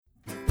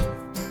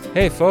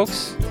Hey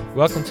folks,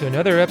 welcome to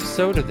another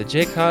episode of the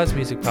J Cause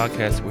Music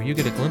Podcast, where you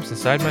get a glimpse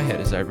inside my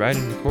head as I write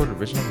and record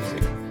original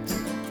music.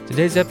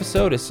 Today's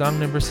episode is song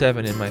number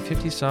 7 in my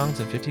 50 Songs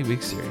in 50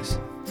 Weeks series.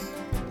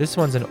 This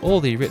one's an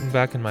oldie written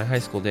back in my high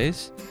school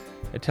days.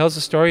 It tells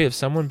the story of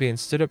someone being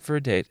stood up for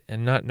a date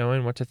and not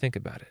knowing what to think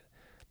about it.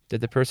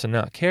 Did the person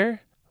not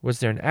care?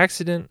 Was there an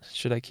accident?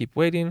 Should I keep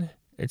waiting?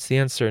 It's the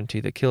uncertainty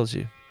that kills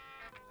you.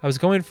 I was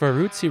going for a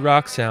rootsy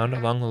rock sound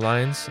along the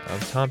lines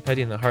of Tom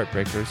Petty and the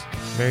Heartbreakers,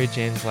 Mary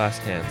Jane's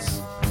Last Dance.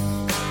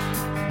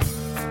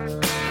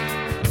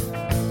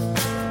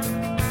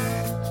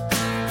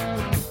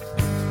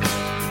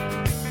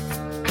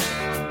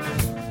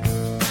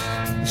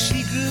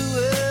 She grew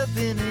up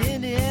in an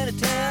Indiana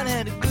town,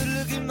 had a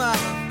good-looking mama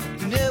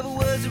who never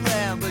was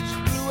around, but she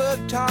grew up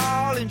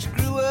tall and she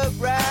grew up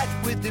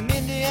right with them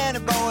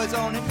Indiana boys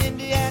on an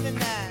Indiana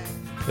night.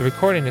 The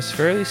recording is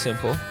fairly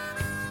simple.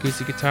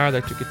 Acoustic guitar,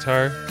 electric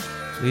guitar,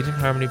 lead and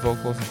harmony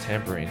vocals, and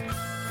tambourine.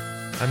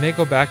 I may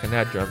go back and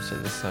add drums to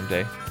this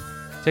someday.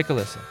 Take a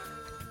listen.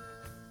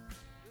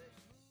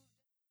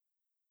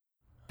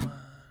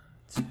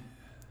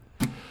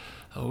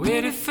 I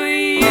waited for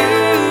you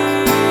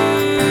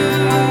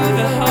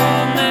the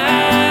whole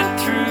night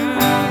through.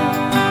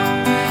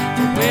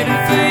 I waited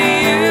for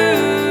you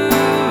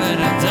and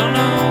I don't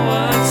know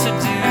what to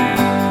do.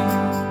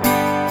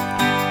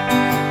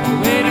 I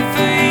waited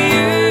for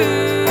you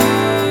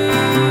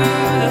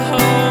the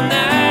whole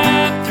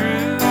night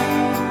through.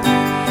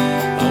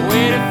 I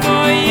waited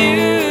for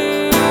you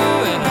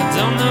and I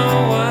don't know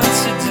what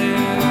to do.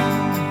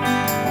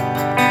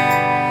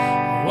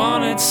 I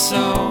want it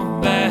so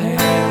bad.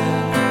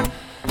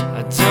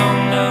 I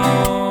don't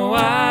know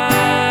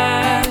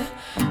why,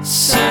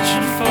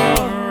 searching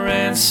for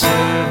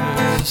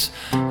answers.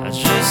 I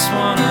just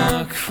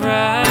wanna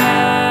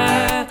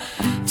cry.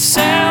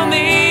 Tell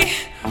me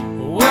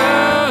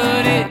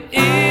what it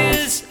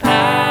is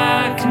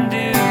I can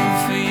do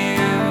for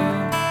you.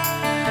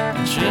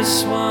 I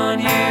just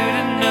want you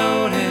to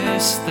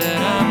notice that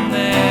I'm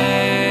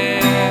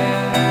there.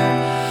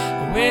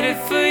 I waited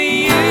for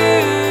you.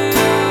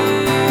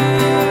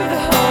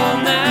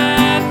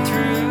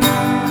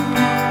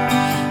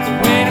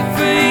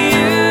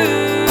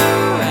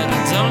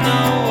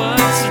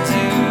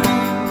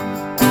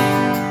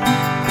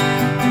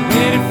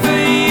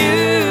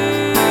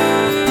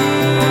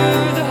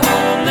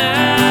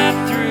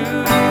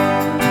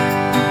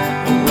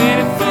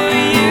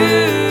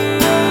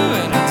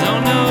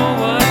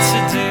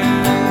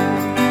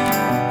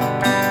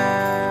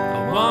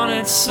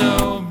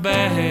 So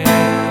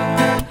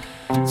bad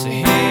to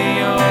hear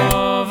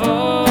your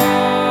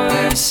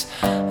voice.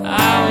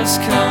 I was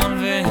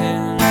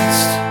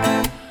convinced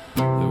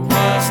there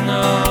was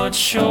no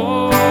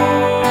choice.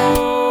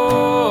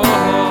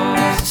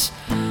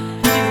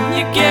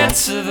 You get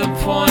to the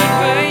point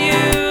where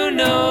you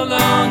no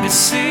longer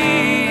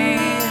see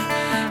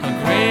our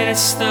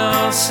greatest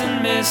thoughts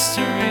and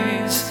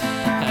mysteries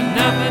had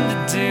nothing to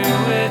do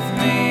with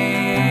me.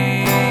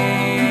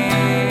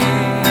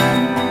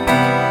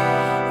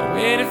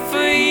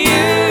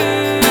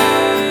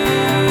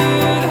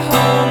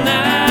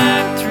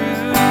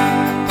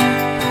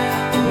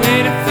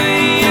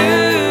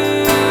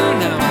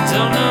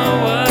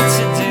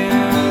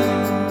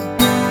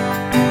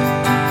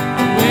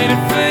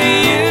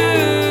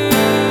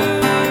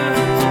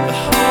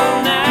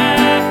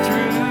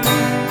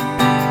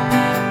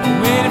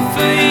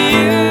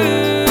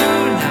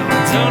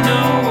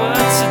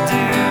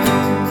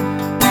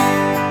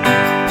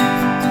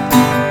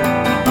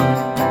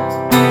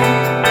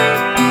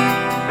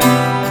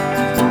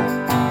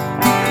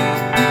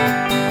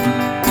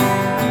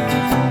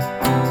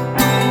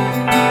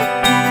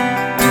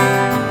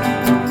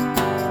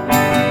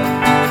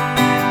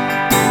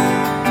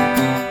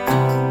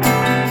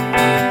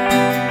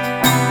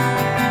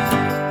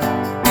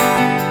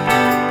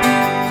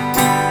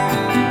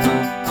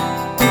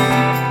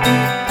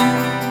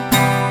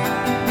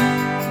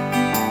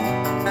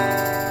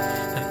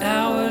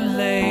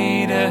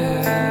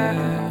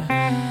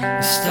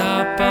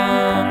 Stop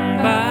on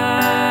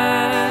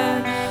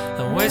by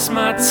and waste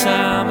my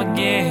time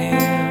again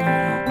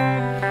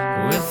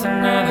with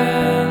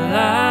another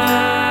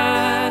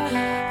lie.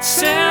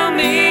 Tell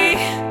me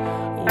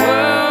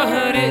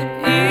what it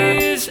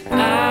is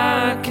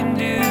I can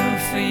do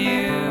for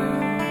you.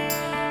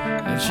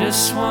 I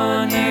just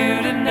want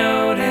you to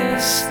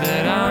notice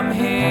that I'm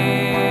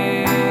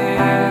here.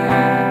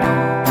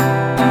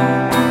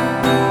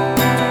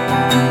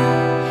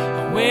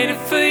 I waited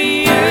for you.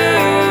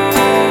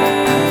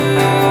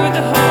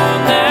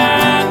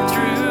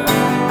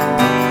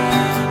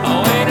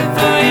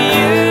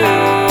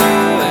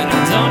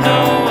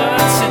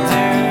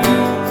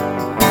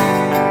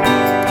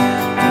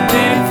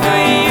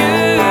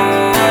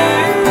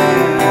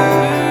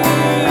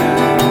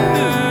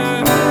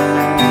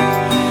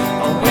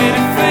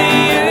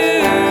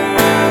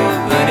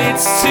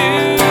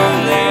 Too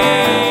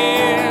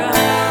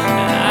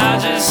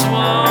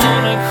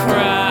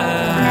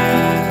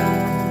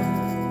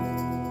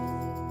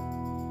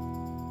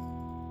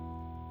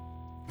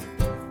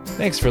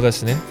Thanks for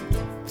listening.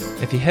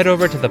 If you head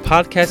over to the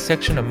podcast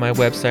section of my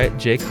website,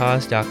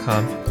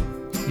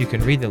 jcause.com, you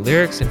can read the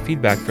lyrics and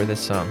feedback for this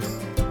song.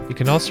 You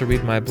can also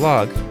read my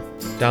blog,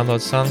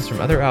 download songs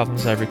from other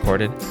albums I've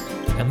recorded,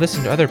 and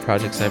listen to other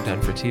projects I've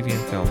done for TV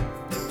and film.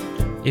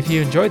 If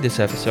you enjoyed this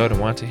episode and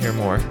want to hear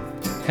more,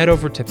 head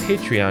over to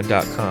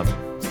patreon.com,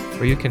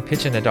 where you can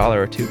pitch in $1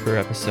 or $2 per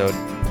episode,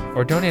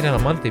 or donate on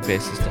a monthly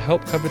basis to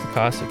help cover the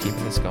cost of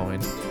keeping this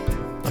going.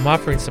 I'm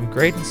offering some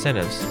great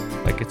incentives,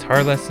 like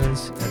guitar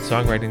lessons and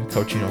songwriting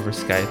coaching over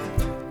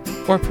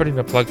Skype, or putting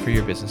a plug for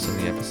your business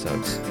in the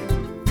episodes.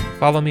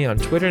 Follow me on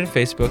Twitter and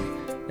Facebook,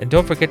 and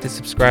don't forget to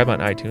subscribe on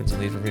iTunes and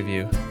leave a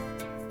review.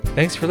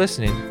 Thanks for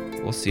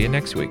listening. We'll see you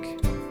next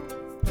week.